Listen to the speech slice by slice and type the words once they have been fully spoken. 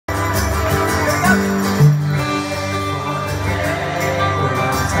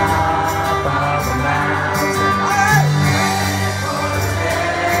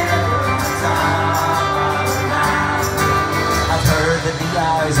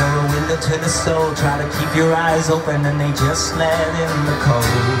to the soul. Try to keep your eyes open and they just let in the cold.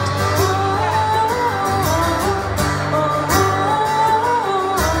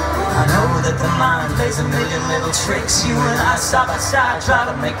 I know that the mind plays a million little tricks. You and I side by side try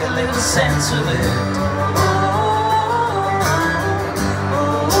to make a little sense of it.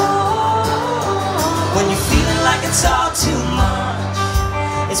 When you're feeling like it's all too much,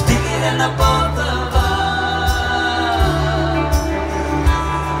 it's bigger than the both of us.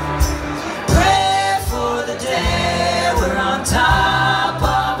 Pray for the day we're on top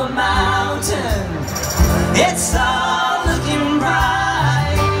of a mountain. It's all looking bright.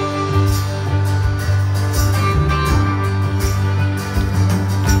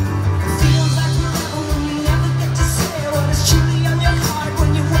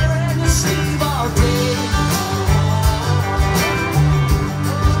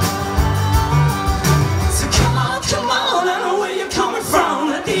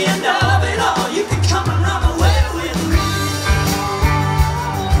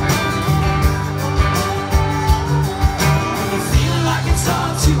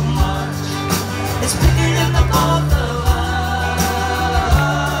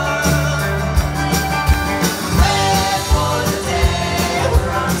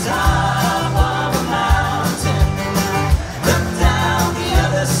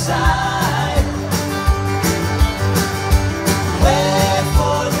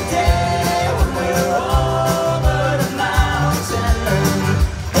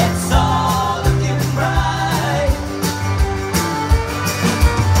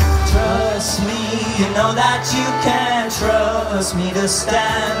 You can trust me to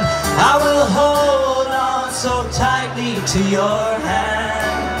stand. I will hold on so tightly to your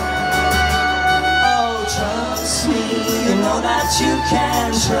hand. Oh, trust me, you know that you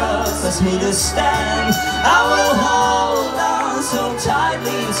can trust me to stand. I will hold on so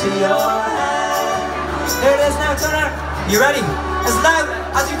tightly to your hand. Here it is now, Tønder. You ready? As loud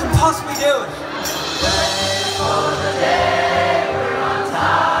as you can possibly do it. Wait for the day we're on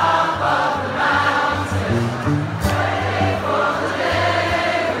top of the mountain. Wait for the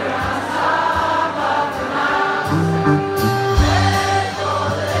day we're on top of the mountain.